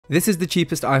This is the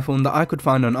cheapest iPhone that I could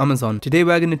find on Amazon. Today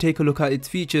we're going to take a look at its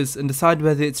features and decide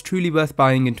whether it's truly worth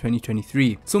buying in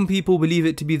 2023. Some people believe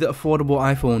it to be the affordable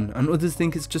iPhone, and others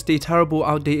think it's just a terrible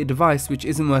outdated device which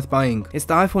isn't worth buying. It's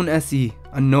the iPhone SE,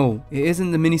 and no, it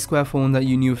isn't the mini square phone that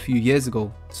you knew a few years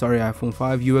ago. Sorry iPhone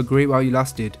 5, you were great while you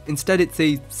lasted. Instead it's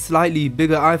a slightly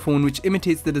bigger iPhone which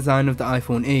imitates the design of the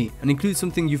iPhone 8 and includes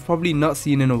something you've probably not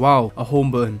seen in a while, a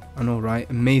home button. I know, right?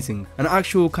 Amazing. An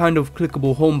actual kind of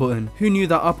clickable home button. Who knew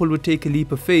that Apple would take a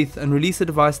leap of faith and release a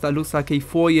device that looks like a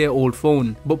 4-year-old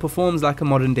phone but performs like a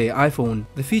modern day iPhone?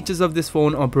 The features of this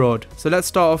phone are broad, so let's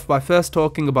start off by first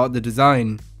talking about the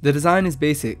design. The design is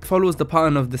basic, follows the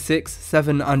pattern of the 6,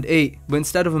 7 and 8, but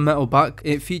instead of a metal back,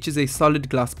 it features a solid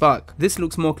glass back. This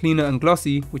looks more cleaner and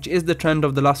glossy, which is the trend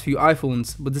of the last few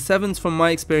iPhones, but the 7s from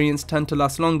my experience tend to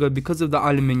last longer because of the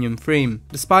aluminium frame.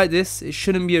 Despite this, it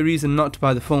shouldn't be a reason not to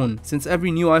buy the phone, since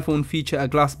every new iPhone feature a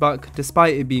glass back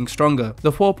despite it being stronger.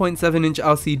 The 4.7-inch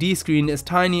LCD screen is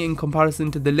tiny in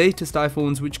comparison to the latest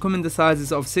iPhones which come in the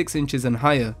sizes of 6 inches and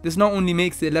higher. This not only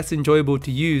makes it less enjoyable to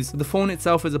use, but the phone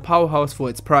itself is a powerhouse for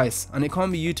its price, and it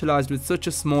can't be utilized with such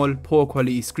a small, poor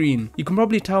quality screen. You can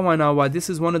probably tell by now why this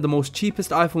is one of the most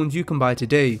cheapest iPhones you can buy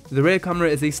today. The rear camera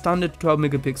is a standard 12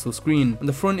 megapixel screen, and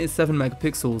the front is 7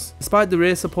 megapixels. Despite the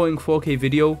rear supporting 4K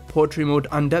video, portrait mode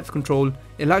and depth control,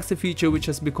 it lacks a feature which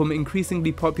has become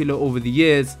increasingly popular over the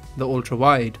years, the ultra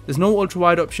wide. There's no ultra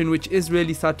wide option, which is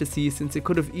really sad to see since it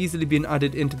could have easily been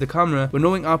added into the camera, but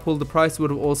knowing Apple, the price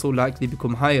would have also likely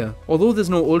become higher. Although there's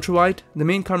no ultra wide, the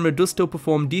main camera does still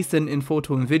perform decent in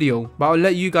photo and video, but I'll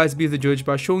let you guys be the judge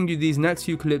by showing you these next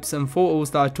few clips and photos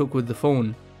that I took with the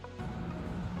phone.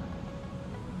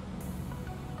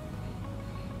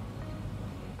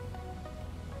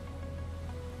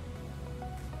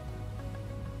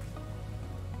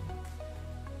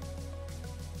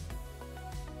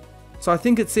 So I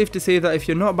think it's safe to say that if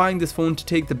you're not buying this phone to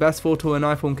take the best photo an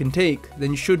iPhone can take,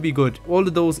 then you should be good. All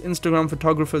of those Instagram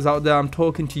photographers out there, I'm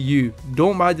talking to you.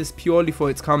 Don't buy this purely for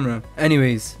its camera.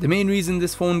 Anyways, the main reason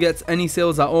this phone gets any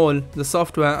sales at all, the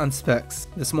software and specs.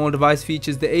 The small device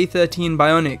features the A13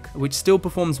 Bionic, which still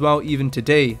performs well even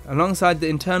today, alongside the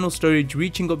internal storage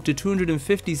reaching up to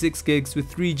 256 gigs with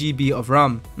 3 GB of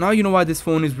RAM. Now you know why this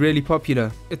phone is really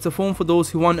popular. It's a phone for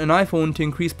those who want an iPhone to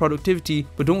increase productivity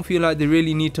but don't feel like they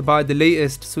really need to buy the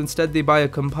latest, so instead they buy a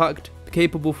compact,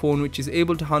 capable phone which is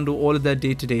able to handle all of their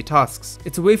day-to-day tasks.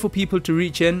 It's a way for people to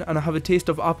reach in and have a taste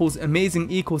of Apple's amazing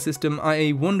ecosystem at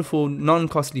a wonderful,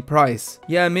 non-costly price.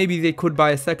 Yeah, maybe they could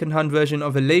buy a second-hand version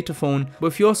of a later phone, but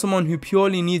if you're someone who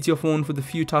purely needs your phone for the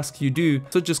few tasks you do,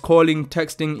 such as calling,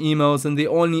 texting, emails, and they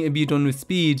all need to be done with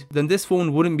speed, then this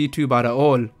phone wouldn't be too bad at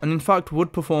all, and in fact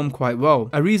would perform quite well.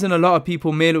 A reason a lot of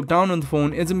people may look down on the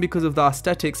phone isn't because of the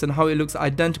aesthetics and how it looks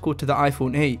identical to the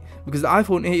iPhone 8, because the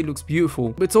iPhone 8 looks beautiful,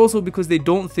 but it's also because they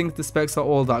don't think the specs are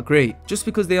all that great. Just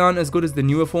because they aren't as good as the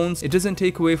newer phones, it doesn't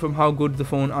take away from how good the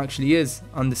phone actually is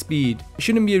and the speed. It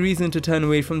shouldn't be a reason to turn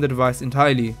away from the device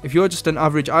entirely. If you're just an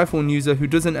average iPhone user who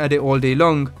doesn't edit all day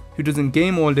long, who doesn't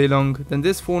game all day long, then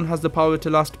this phone has the power to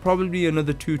last probably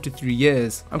another 2 to 3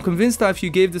 years. I'm convinced that if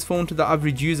you gave this phone to the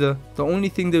average user, the only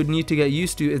thing they would need to get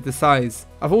used to is the size.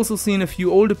 I've also seen a few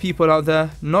older people out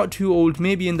there, not too old,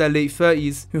 maybe in their late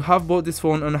 30s, who have bought this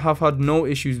phone and have had no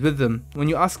issues with them. When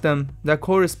you ask them, their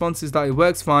core response is that it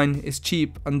works fine, it's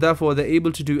cheap, and therefore they're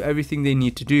able to do everything they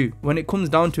need to do. When it comes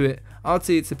down to it, I'd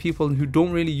say it's the people who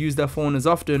don't really use their phone as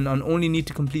often and only need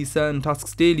to complete certain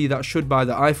tasks daily that should buy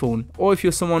the iPhone. Or if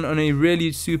you're someone on a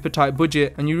really super tight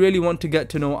budget and you really want to get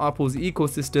to know Apple's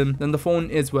ecosystem, then the phone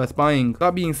is worth buying.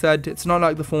 That being said, it's not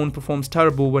like the phone performs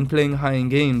terrible when playing high-end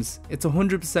games. It's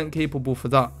 100% capable for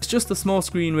that. It's just a small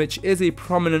screen which is a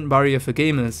prominent barrier for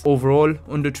gamers. Overall,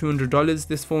 under $200,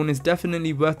 this phone is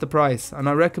definitely worth the price, and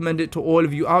I recommend it to all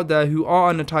of you out there who are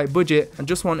on a tight budget and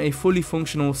just want a fully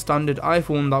functional standard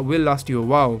iPhone that will last you a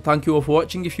while. Thank you all for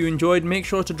watching. If you enjoyed, make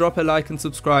sure to drop a like and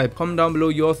subscribe. Comment down below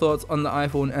your thoughts on the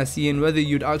iPhone SE and whether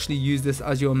you'd actually use this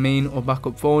as your main or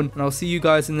backup phone, and I'll see you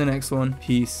guys in the next one.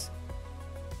 Peace.